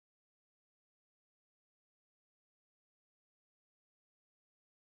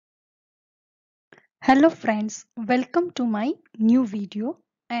Hello friends, welcome to my new video,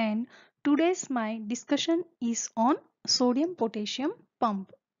 and today's my discussion is on sodium potassium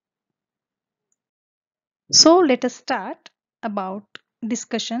pump. So let us start about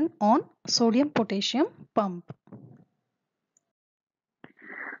discussion on sodium potassium pump.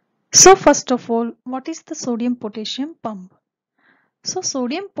 So first of all, what is the sodium potassium pump? So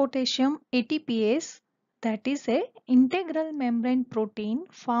sodium potassium ATPase, that is a integral membrane protein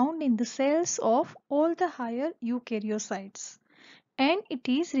found in the cells of all the higher eukaryocytes, and it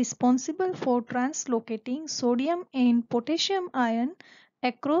is responsible for translocating sodium and potassium ion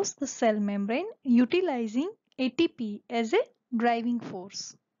across the cell membrane utilizing ATP as a driving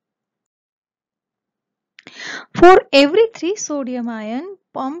force. For every 3 sodium ion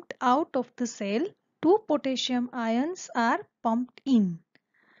pumped out of the cell, 2 potassium ions are pumped in,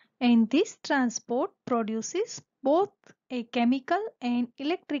 and this transport produces both a chemical and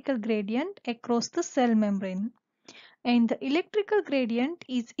electrical gradient across the cell membrane. And the electrical gradient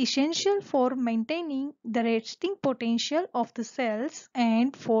is essential for maintaining the resting potential of the cells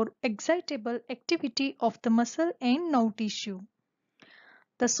and for excitable activity of the muscle and nerve tissue.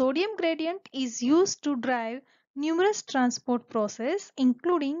 The sodium gradient is used to drive numerous transport processes,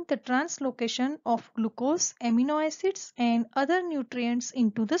 including the translocation of glucose, amino acids and other nutrients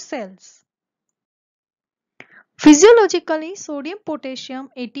into the cells. Physiologically, sodium-potassium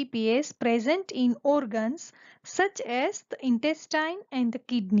ATPase is present in organs such as the intestine and the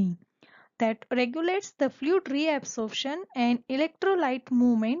kidney that regulates the fluid reabsorption and electrolyte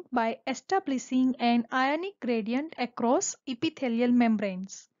movement by establishing an ionic gradient across epithelial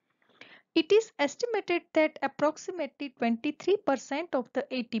membranes. It is estimated that approximately 23% of the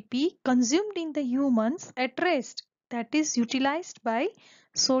ATP consumed in the humans at rest, that is utilized by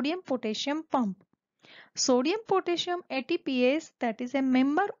sodium-potassium pump. Sodium-potassium ATPase, that is a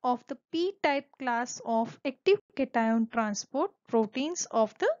member of the P-type class of active cation transport proteins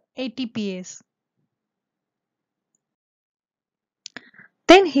of the ATPase.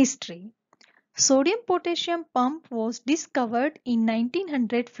 Then history. Sodium-potassium pump was discovered in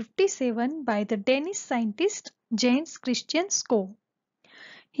 1957 by the Danish scientist Jens Christian Skou.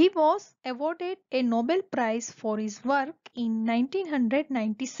 He was awarded a Nobel Prize for his work in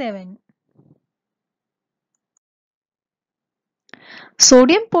 1997.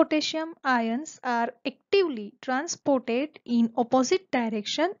 Sodium-potassium ions are actively transported in opposite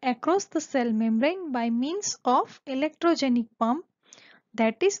direction across the cell membrane by means of electrogenic pump,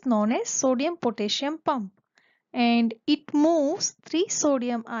 that is known as sodium-potassium pump, and it moves 3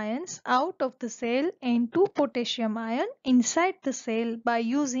 sodium ions out of the cell and 2 potassium ion inside the cell by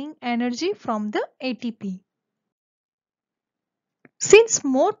using energy from the ATP. Since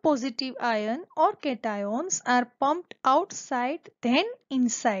more positive ion or cations are pumped outside than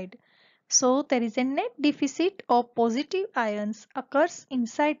inside, so there is a net deficit of positive ions occurs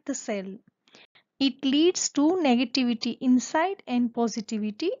inside the cell. It leads to negativity inside and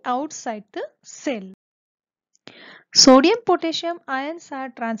positivity outside the cell. Sodium-potassium ions are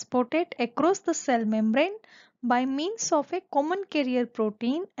transported across the cell membrane by means of a common carrier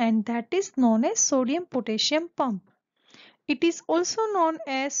protein, and that is known as sodium-potassium pump. It is also known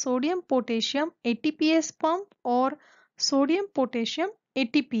as sodium-potassium ATPase pump or sodium-potassium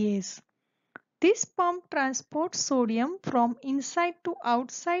ATPase. This pump transports sodium from inside to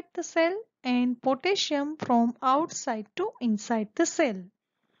outside the cell and potassium from outside to inside the cell.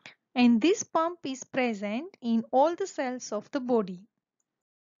 And this pump is present in all the cells of the body.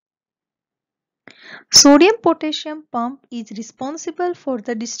 Sodium-potassium pump is responsible for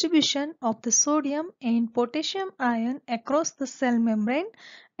the distribution of the sodium and potassium ion across the cell membrane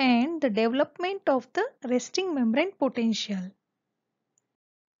and the development of the resting membrane potential.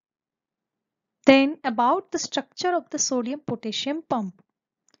 Then about the structure of the sodium-potassium pump.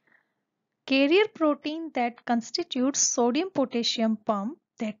 Carrier protein that constitutes sodium-potassium pump,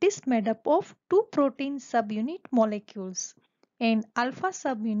 that is made up of 2 protein subunit molecules, an alpha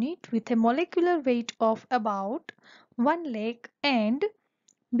subunit with a molecular weight of about 1 leg and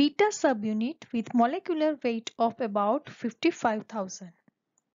beta subunit with molecular weight of about 55,000.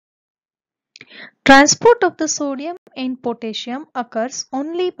 Transport of the sodium and potassium occurs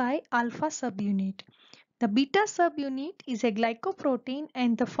only by alpha subunit. The beta subunit is a glycoprotein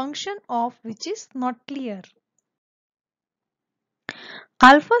and the function of which is not clear.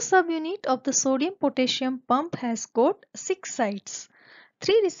 Alpha subunit of the sodium potassium pump has got 6 sites.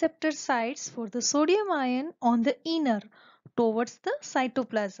 3 receptor sites for the sodium ion on the inner towards the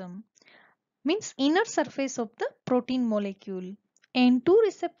cytoplasm, means inner surface of the protein molecule. and two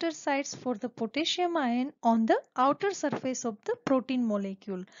receptor sites for the potassium ion on the outer surface of the protein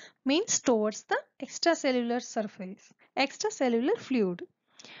molecule, means towards the extracellular surface, extracellular fluid.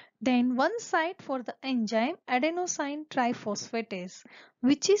 Then one site for the enzyme adenosine triphosphatase,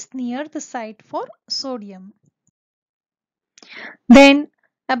 which is near the site for sodium. Then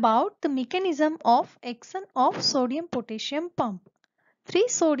about the mechanism of action of sodium potassium pump. Three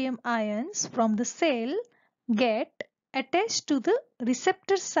sodium ions from the cell get attached to the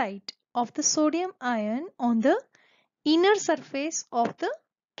receptor site of the sodium ion on the inner surface of the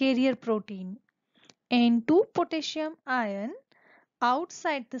carrier protein, and two potassium ion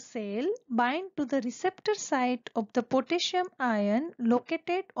outside the cell bind to the receptor site of the potassium ion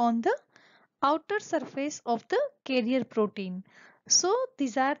located on the outer surface of the carrier protein. So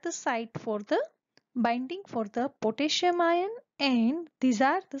these are the site for the binding for the potassium ion, and these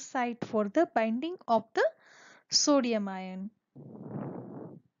are the site for the binding of the sodium ion.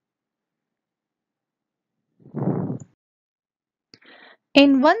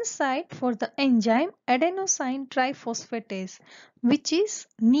 And one site for the enzyme adenosine triphosphatase, which is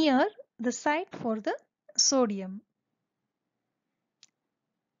near the site for the sodium.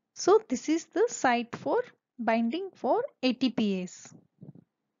 So this is the site for binding for ATPase.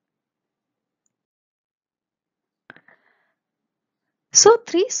 So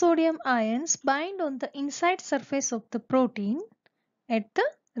three sodium ions bind on the inside surface of the protein at the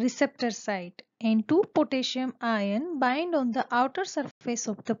receptor site, and two potassium ion bind on the outer surface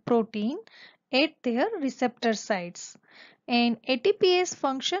of the protein at their receptor sites, and ATPase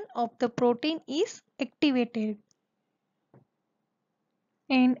function of the protein is activated,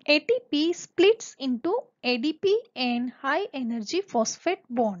 and ATP splits into ADP and high energy phosphate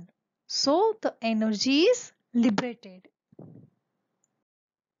bond. So the energy is liberated.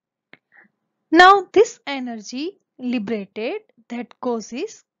 Now this energy liberated that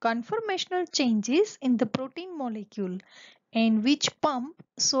causes conformational changes in the protein molecule, and which pump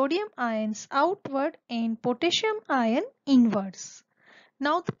sodium ions outward and potassium ion inwards.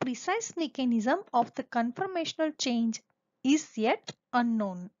 Now the precise mechanism of the conformational change is yet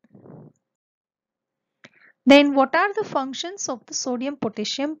unknown. Then what are the functions of the sodium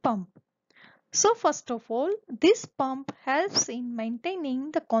potassium pump? So first of all, this pump helps in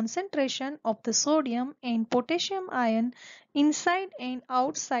maintaining the concentration of the sodium and potassium ion inside and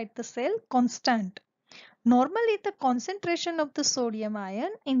outside the cell constant. Normally, the concentration of the sodium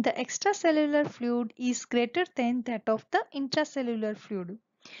ion in the extracellular fluid is greater than that of the intracellular fluid.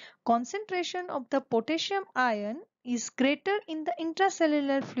 Concentration of the potassium ion is greater in the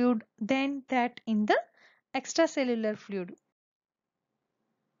intracellular fluid than that in the extracellular fluid.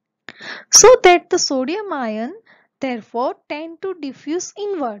 So that the sodium ion therefore tend to diffuse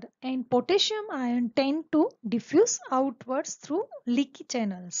inward and potassium ion tend to diffuse outwards through leaky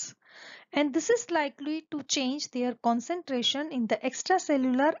channels. And this is likely to change their concentration in the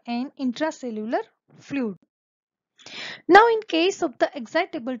extracellular and intracellular fluid. Now in case of the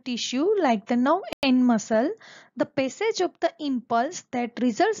excitable tissue like the nerve and muscle, the passage of the impulse that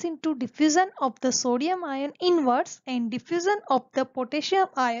results into diffusion of the sodium ion inwards and diffusion of the potassium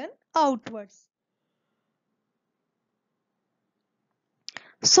ion outwards.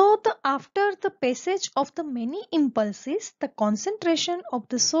 So after the passage of the many impulses, the concentration of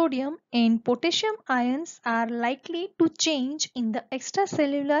the sodium and potassium ions are likely to change in the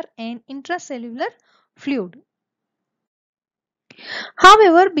extracellular and intracellular fluid.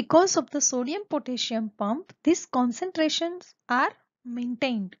 However, because of the sodium potassium pump, these concentrations are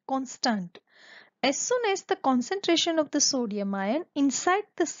maintained constant. As soon as the concentration of the sodium ion inside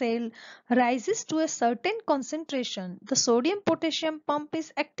the cell rises to a certain concentration, the sodium potassium pump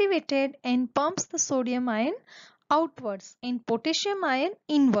is activated and pumps the sodium ion outwards and potassium ion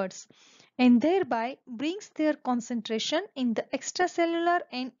inwards, and thereby brings their concentration in the extracellular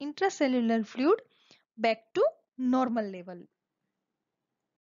and intracellular fluid back to normal level.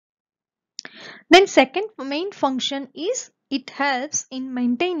 Then second main function is it helps in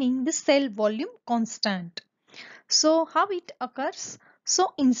maintaining the cell volume constant. So how it occurs?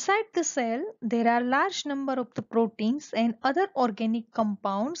 So inside the cell there are large number of the proteins and other organic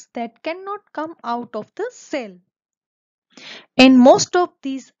compounds that cannot come out of the cell. And most of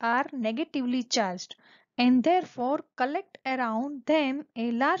these are negatively charged and therefore collect around them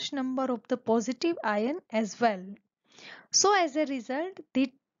a large number of the positive ion as well. So as a result,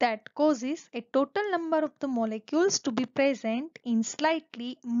 that causes a total number of the molecules to be present in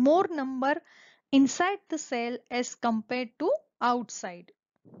slightly more number inside the cell as compared to outside.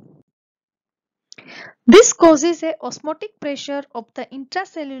 This causes a osmotic pressure of the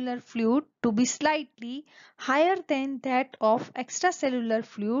intracellular fluid to be slightly higher than that of extracellular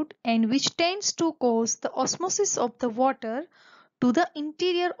fluid, and which tends to cause the osmosis of the water to the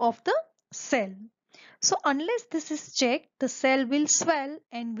interior of the cell. So unless this is checked, the cell will swell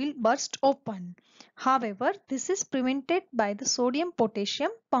and will burst open. However, this is prevented by the sodium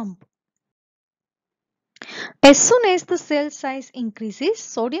potassium pump. As soon as the cell size increases,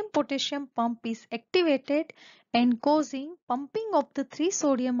 sodium potassium pump is activated and causing pumping of the 3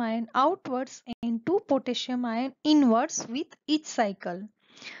 sodium ion outwards and 2 potassium ion inwards with each cycle,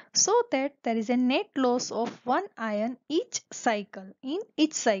 so that there is a net loss of 1 ion in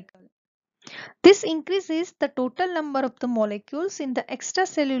each cycle. This increases the total number of the molecules in the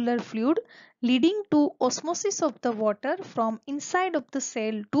extracellular fluid, leading to osmosis of the water from inside of the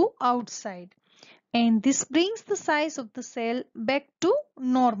cell to outside, and this brings the size of the cell back to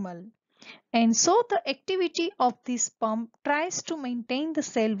normal. And so the activity of this pump tries to maintain the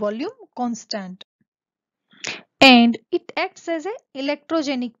cell volume constant, and it acts as an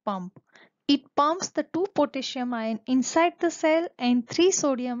electrogenic pump. It pumps the 2 potassium ion inside the cell and 3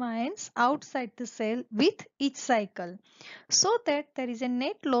 sodium ions outside the cell with each cycle, so that there is a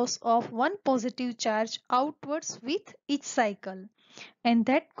net loss of 1 positive charge outwards with each cycle, and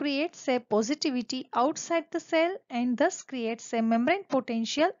that creates a positivity outside the cell and thus creates a membrane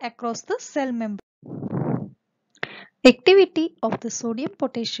potential across the cell membrane. Activity of the sodium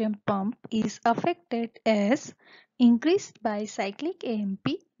potassium pump is affected as increased by cyclic AMP,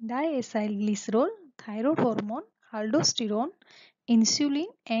 diacylglycerol, thyroid hormone, aldosterone, insulin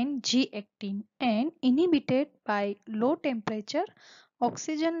and G-actin, and inhibited by low temperature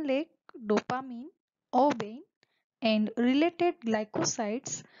oxygen lake, dopamine, ouabain and related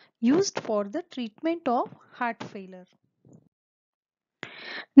glycosides used for the treatment of heart failure.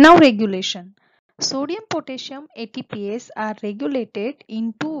 Now regulation. Sodium potassium ATPase are regulated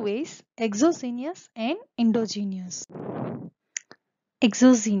in two ways: exogenous and endogenous.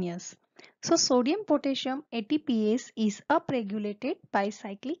 Exogenous. So sodium potassium ATPase is upregulated by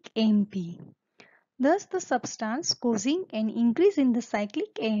cyclic AMP. Thus the substance causing an increase in the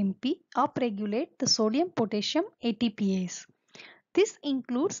cyclic AMP upregulate the sodium potassium ATPase. This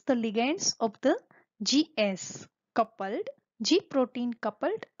includes the ligands of the GS coupled, G protein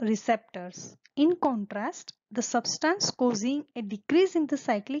coupled receptors. In contrast, the substance causing a decrease in the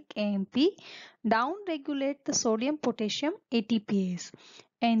cyclic AMP downregulate the sodium potassium ATPase,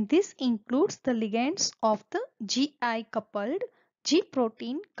 and this includes the ligands of the GI coupled, G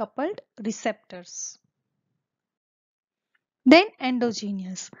protein coupled receptors. Then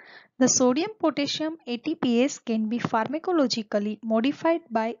endogenous. The sodium potassium ATPase can be pharmacologically modified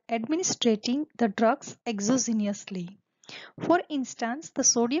by administrating the drugs exogenously. For instance, the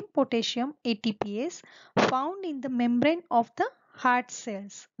sodium potassium ATPase found in the membrane of the heart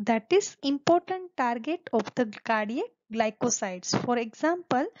cells, that is important target of the cardiac glycosides, for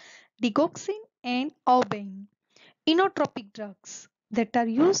example digoxin and ouabain. Inotropic drugs that are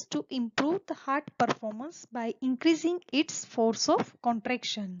used to improve the heart performance by increasing its force of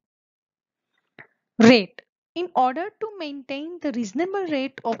contraction. Rate. In order to maintain the reasonable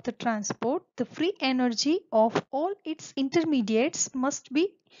rate of the transport, the free energy of all its intermediates must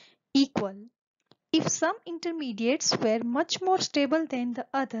be equal. If some intermediates were much more stable than the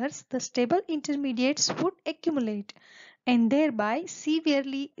others, the stable intermediates would accumulate and thereby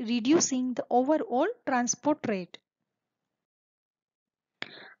severely reducing the overall transport rate.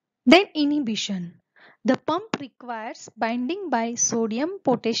 Then inhibition. The pump requires binding by sodium,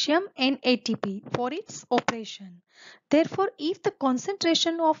 potassium and ATP for its operation. Therefore, if the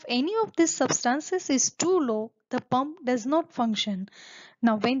concentration of any of these substances is too low, the pump does not function.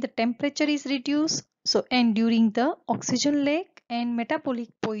 Now when the temperature is reduced, and during the oxygen leak and metabolic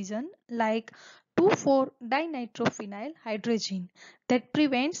poison like 2,4-dinitrophenyl hydrogen that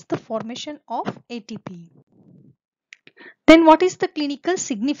prevents the formation of ATP. Then what is the clinical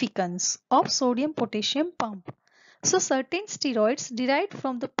significance of sodium potassium pump? So certain steroids derived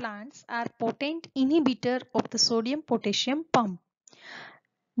from the plants are potent inhibitor of the sodium potassium pump.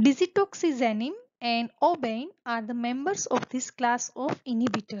 Dizetoxizanime and ouabain are the members of this class of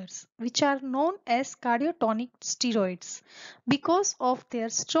inhibitors, which are known as cardiotonic steroids because of their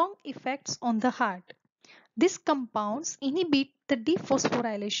strong effects on the heart. These compounds inhibit the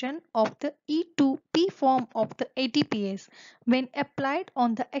dephosphorylation of the E2P form of the ATPase when applied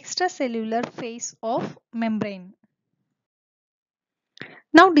on the extracellular face of membrane.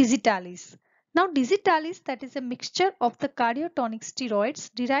 Now digitalis. Now digitalis, that is a mixture of the cardiotonic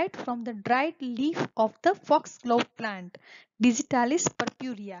steroids derived from the dried leaf of the foxglove plant, digitalis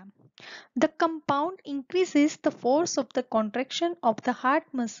purpurea. The compound increases the force of the contraction of the heart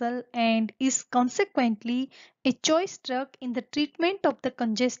muscle and is consequently a choice drug in the treatment of the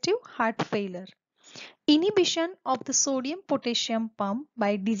congestive heart failure. Inhibition of the sodium-potassium pump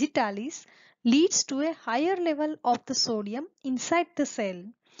by digitalis leads to a higher level of the sodium inside the cell.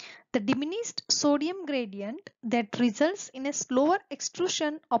 The diminished sodium gradient that results in a slower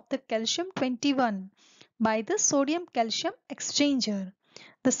extrusion of the calcium 21 by the sodium calcium exchanger.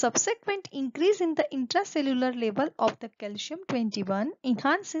 The subsequent increase in the intracellular level of the calcium 21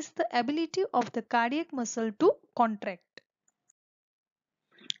 enhances the ability of the cardiac muscle to contract.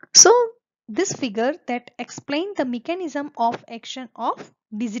 So this figure that explains the mechanism of action of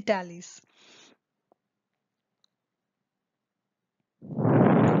digitalis.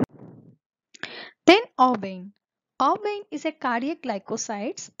 Then Aubane. Aubane is a cardiac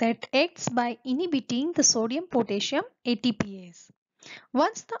glycoside that acts by inhibiting the sodium potassium ATPase.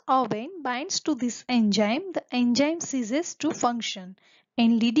 Once the aubane binds to this enzyme, the enzyme ceases to function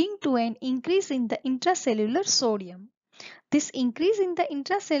and leading to an increase in the intracellular sodium. This increase in the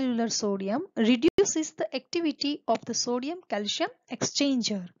intracellular sodium reduces the activity of the sodium calcium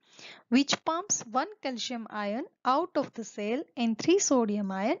exchanger, which pumps 1 calcium ion out of the cell and 3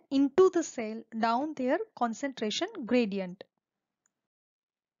 sodium ion into the cell down their concentration gradient.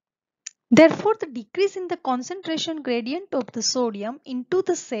 Therefore, the decrease in the concentration gradient of the sodium into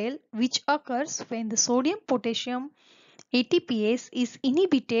the cell, which occurs when the sodium potassium ATPase is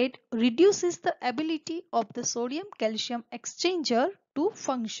inhibited, reduces the ability of the sodium calcium exchanger to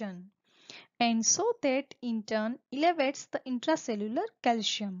function, and so that in turn elevates the intracellular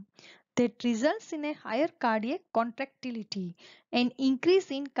calcium. That results in a higher cardiac contractility and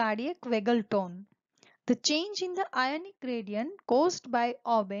increase in cardiac vagal tone. The change in the ionic gradient caused by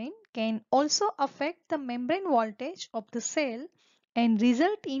aubane can also affect the membrane voltage of the cell and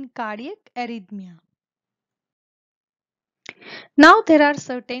result in cardiac arrhythmia. Now there are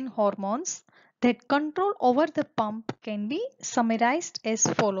certain hormones that control over the pump can be summarized as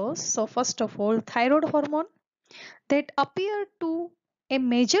follows. So first of all, thyroid hormone that appear to a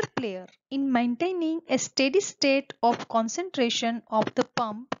major player in maintaining a steady state of concentration of the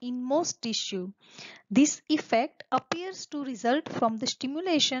pump in most tissue. This effect appears to result from the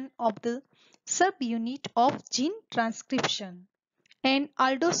stimulation of the subunit of gene transcription. And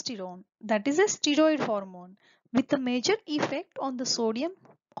aldosterone, that is a steroid hormone with a major effect on the sodium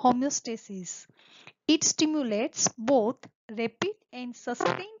homeostasis. It stimulates both rapid and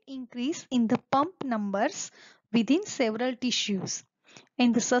sustained increase in the pump numbers within several tissues.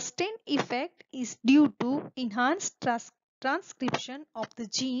 And the sustained effect is due to enhanced transcription of the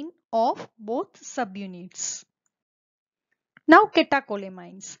gene of both subunits. Now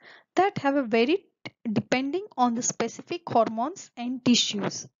catecholamines that have a very depending on the specific hormones and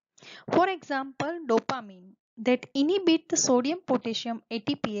tissues. For example, dopamine that inhibit the sodium potassium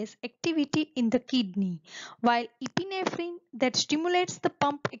ATPase activity in the kidney, while epinephrine that stimulates the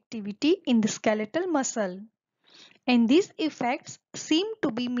pump activity in the skeletal muscle. And these effects seem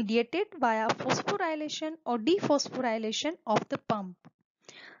to be mediated via phosphorylation or dephosphorylation of the pump.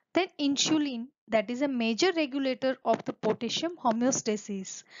 Then insulin, that is a major regulator of the potassium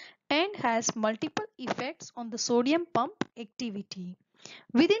homeostasis and has multiple effects on the sodium pump activity.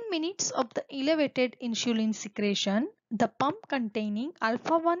 Within minutes of the elevated insulin secretion, the pump containing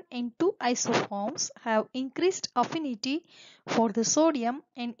alpha 1 and 2 isoforms have increased affinity for the sodium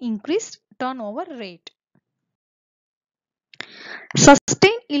and increased turnover rate.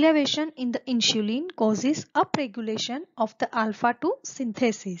 Sustained elevation in the insulin causes upregulation of the alpha 2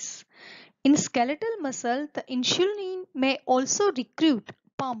 synthesis. In skeletal muscle, the insulin may also recruit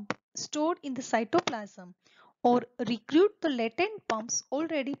pump stored in the cytoplasm or recruit the latent pumps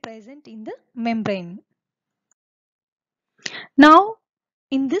already present in the membrane. Now,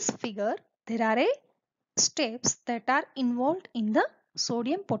 in this figure, there are steps that are involved in the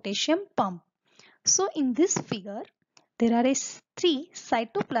sodium potassium pump. So, in this figure, there are three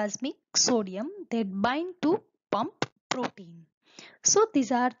cytoplasmic sodium that bind to pump protein. So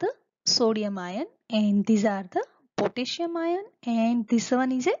these are the sodium ion and these are the potassium ion, and this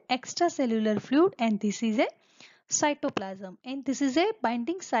one is a extracellular fluid and this is a cytoplasm, and this is a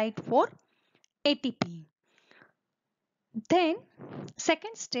binding site for ATP. Then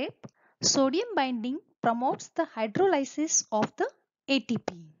second step, sodium binding promotes the hydrolysis of the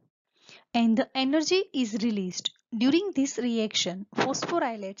ATP and the energy is released. During this reaction,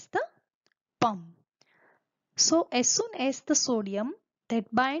 phosphorylates the pump. So as soon as the sodium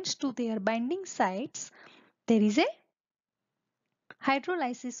that binds to their binding sites, there is a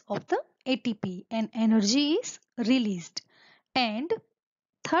hydrolysis of the ATP and energy is released. And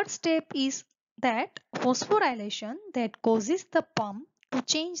third step is that phosphorylation that causes the pump to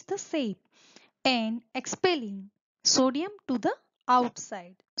change the shape and expelling sodium to the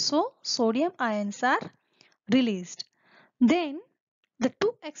outside. So sodium ions are released. Then the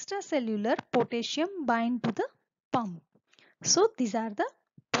two extracellular potassium bind to the pump. So these are the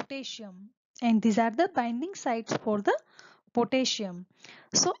potassium and these are the binding sites for the potassium.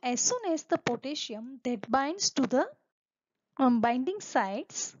 So as soon as the potassium that binds to the binding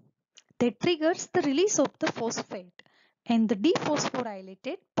sites, that triggers the release of the phosphate and the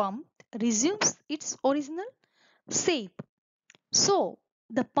dephosphorylated pump resumes its original shape. So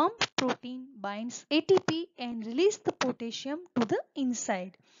the pump protein binds ATP and release the potassium to the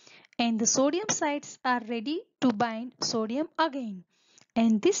inside, and the sodium sites are ready to bind sodium again,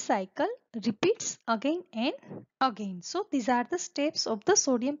 and this cycle repeats again and again. So these are the steps of the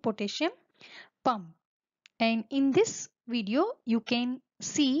sodium potassium pump, and in this video you can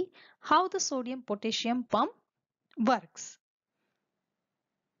see how the sodium potassium pump works.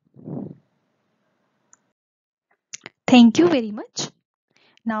 Thank you very much.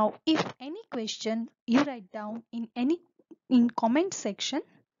 Now if any question you write down in comment section,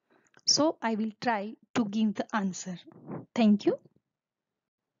 so I will try to give the answer. Thank you.